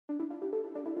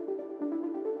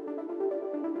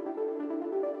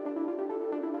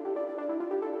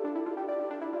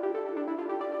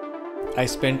I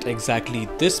spent exactly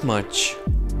this much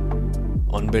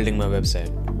on building my website.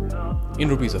 In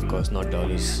rupees, of course, not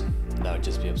dollars. That would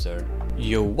just be absurd.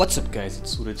 Yo, what's up guys,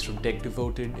 it's Suraj from Tech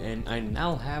Devoted, and I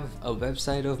now have a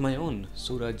website of my own,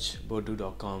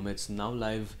 surajbodu.com. It's now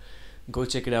live. Go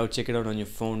check it out on your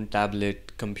phone,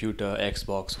 tablet, computer,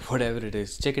 Xbox, whatever it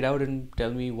is. Check it out and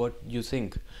tell me what you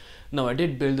think. Now, I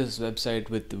did build this website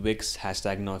with Wix,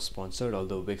 hashtag not sponsored,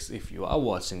 although Wix, if you are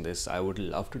watching this, I would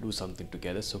love to do something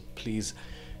together, so please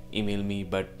email me.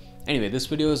 But anyway, this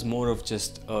video is more of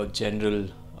just a general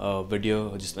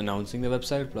video just announcing the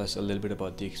website plus a little bit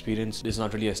about the experience. It's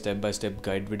not really a step-by-step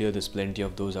guide video, there's plenty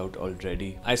of those out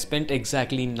already. I spent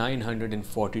exactly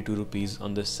 942 rupees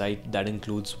on this site. That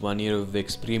includes 1 year of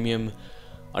Wix Premium,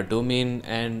 a domain,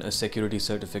 and a security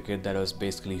certificate that I was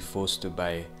basically forced to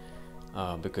buy.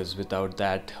 Because without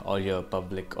that, all your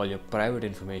private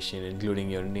information, including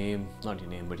your name, not your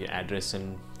name, but your address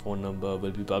and phone number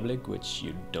will be public, which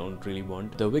you don't really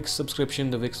want. The Wix subscription,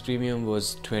 the Wix Premium,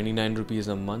 was 29 rupees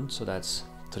a month, so that's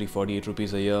 348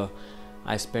 rupees a year.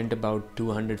 I spent about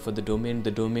 200 for the domain.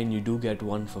 The domain, you do get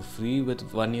one for free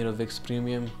with 1 year of Wix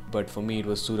Premium, but for me it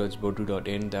was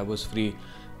surajbodu.in, that was free.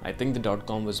 I think the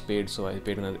 .com was paid, so I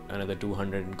paid another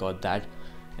 200 and got that.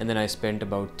 And then I spent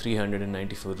about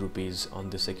 394 rupees on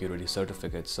the security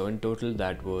certificate. So in total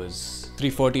that was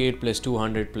 348 plus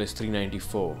 200 plus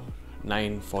 394,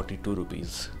 942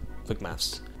 rupees. Quick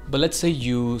maths. But let's say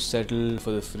you settle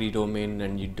for the free domain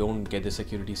and you don't get the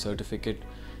security certificate.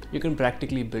 You can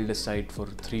practically build a site for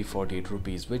 348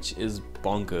 rupees, which is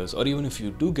bonkers. Or even if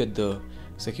you do get the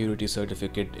security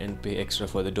certificate and pay extra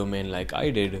for the domain like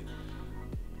I did,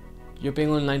 you're paying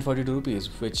only 942 rupees,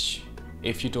 which,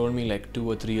 if you told me like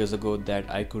 2 or 3 years ago that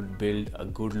I could build a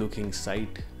good looking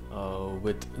site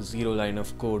with 0 line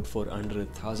of code for under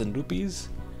 1,000 rupees,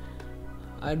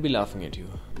 I'd be laughing at you.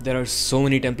 There are so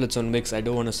many templates on Wix. I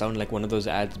don't want to sound like one of those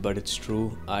ads, but it's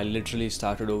true. I literally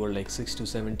started over like 6 to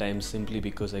 7 times simply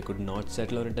because I could not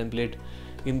settle on a template.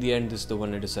 In the end, this is the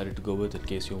one I decided to go with, in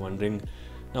case you're wondering.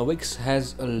 Now, Wix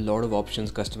has a lot of options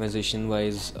customization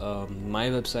wise. My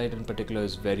website in particular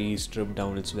is very stripped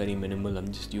down, it's very minimal.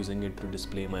 I'm just using it to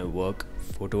display my work,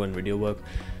 photo and video work.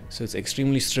 So it's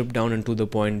extremely stripped down and to the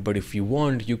point, but if you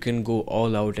want, you can go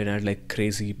all out and add like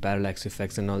crazy parallax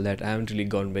effects and all that. I haven't really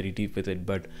gone very deep with it,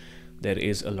 but there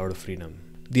is a lot of freedom.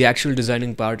 The actual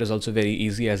designing part is also very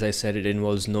easy. As I said, it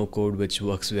involves no code, which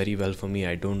works very well for me.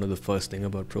 I don't know the first thing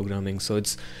about programming, so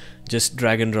it's just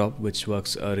drag and drop, which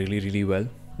works really well.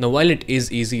 Now, while it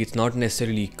is easy, it's not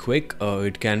necessarily quick.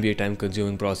 It can be a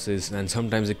time-consuming process, and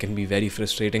sometimes it can be very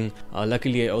frustrating.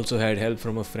 Luckily, I also had help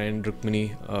from a friend,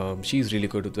 Rukmini. She's really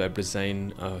good with web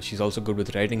design. She's also good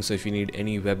with writing, so if you need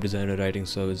any web design or writing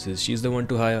services, she's the one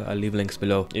to hire. I'll leave links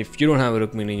below. If you don't have a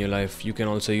Rukmini in your life, you can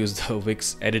also use the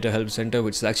Wix Editor Help Center,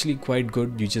 which is actually quite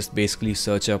good. You just basically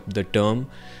search up the term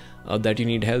that you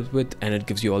need help with, and it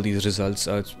gives you all these results.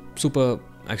 It's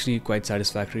actually quite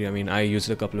satisfactory. I mean, I used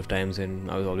it a couple of times and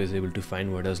I was always able to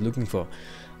find what I was looking for.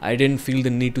 I didn't feel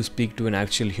the need to speak to an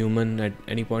actual human at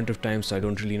any point of time, so I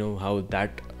don't really know how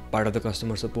that part of the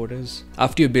customer support is.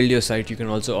 After you build your site, you can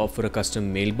also offer a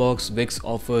custom mailbox. Wix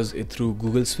offers it through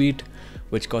Google Suite,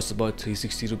 which costs about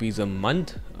 360 rupees a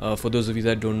month. For those of you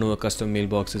that don't know, a custom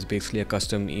mailbox is basically a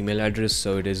custom email address.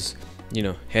 So it is,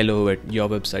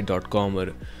 hello@yourwebsite.com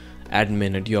or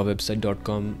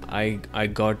admin@yourwebsite.com. I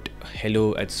got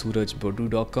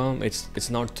hello@surajbodu.com. It's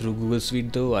not through Google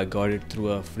Suite though. I got it through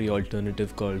a free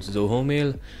alternative called Zoho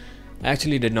Mail. I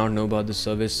actually did not know about this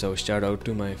service, so shout out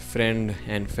to my friend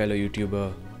and fellow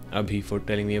YouTuber Abhi for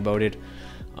telling me about it.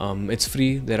 It's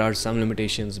free. There are some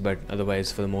limitations, but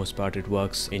otherwise for the most part it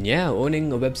works. And yeah,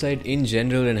 owning a website in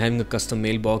general and having a custom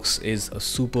mailbox is a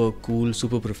super cool,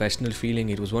 super professional feeling.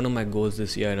 It was one of my goals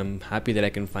this year, and I'm happy that I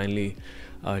can finally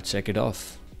check it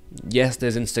off. Yes,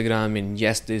 there's Instagram, and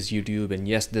yes, there's YouTube, and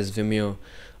yes, there's Vimeo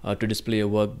to display your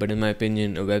work, but in my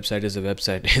opinion, a website is a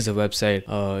website is a website.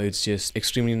 It's just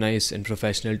extremely nice and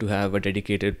professional to have a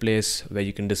dedicated place where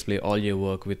you can display all your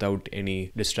work without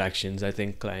any distractions. I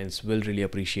think clients will really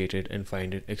appreciate it and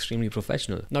find it extremely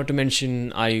professional. Not to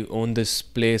mention, I own this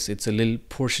place. It's a little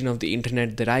portion of the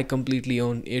internet that I completely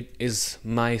own. It is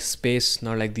my space,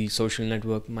 not like the social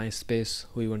network MySpace.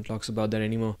 Who even talks about that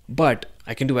anymore? But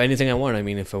I can do anything I want. I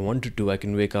mean, if I wanted to, I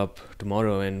can wake up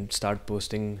tomorrow and start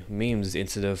posting memes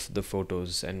instead of the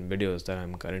photos and videos that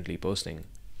I'm currently posting.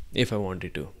 If I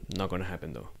wanted to. Not gonna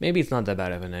happen though. Maybe it's not that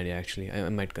bad of an idea actually. I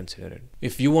might consider it.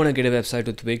 If you want to get a website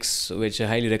with Wix, which I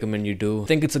highly recommend you do, I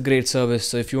think it's a great service.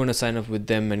 So if you want to sign up with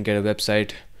them and get a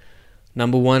website,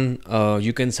 Number one,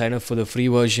 you can sign up for the free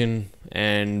version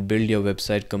and build your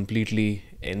website completely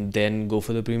and then go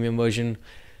for the premium version.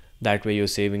 That way you're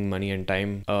saving money and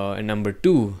time. And number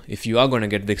two, if you are going to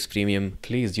get Wix Premium,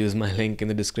 please use my link in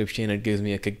the description. It gives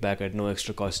me a kickback at no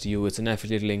extra cost to you. It's an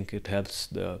affiliate link. It helps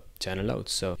the channel out.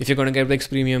 So if you're going to get Wix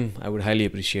Premium, I would highly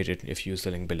appreciate it if you use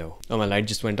the link below. Oh, my light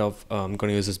just went off. I'm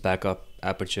going to use this backup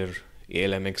Aperture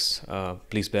ALMX.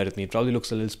 Please bear with me. It probably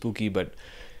looks a little spooky, but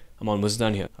I'm almost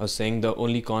done here. I was saying the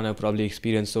only con I've probably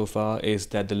experienced so far is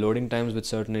that the loading times with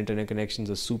certain internet connections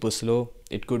are super slow.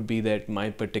 It could be that my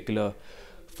particular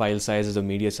file sizes or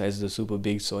media sizes are super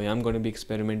big, so I am going to be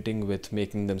experimenting with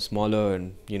making them smaller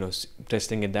and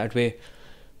testing it that way.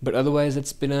 But otherwise,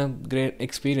 it's been a great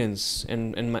experience,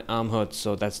 and my arm hurts.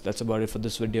 So that's about it for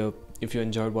this video. If you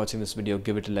enjoyed watching this video,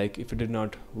 give it a like. If you did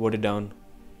not, vote it down.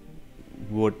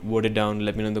 Vote it down.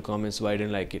 Let me know in the comments why I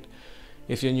didn't like it.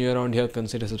 If you're new around here,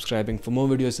 consider subscribing for more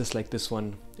videos just like this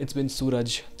one. It's been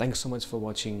Suraj. Thanks so much for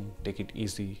watching. Take it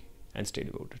easy and stay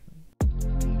devoted.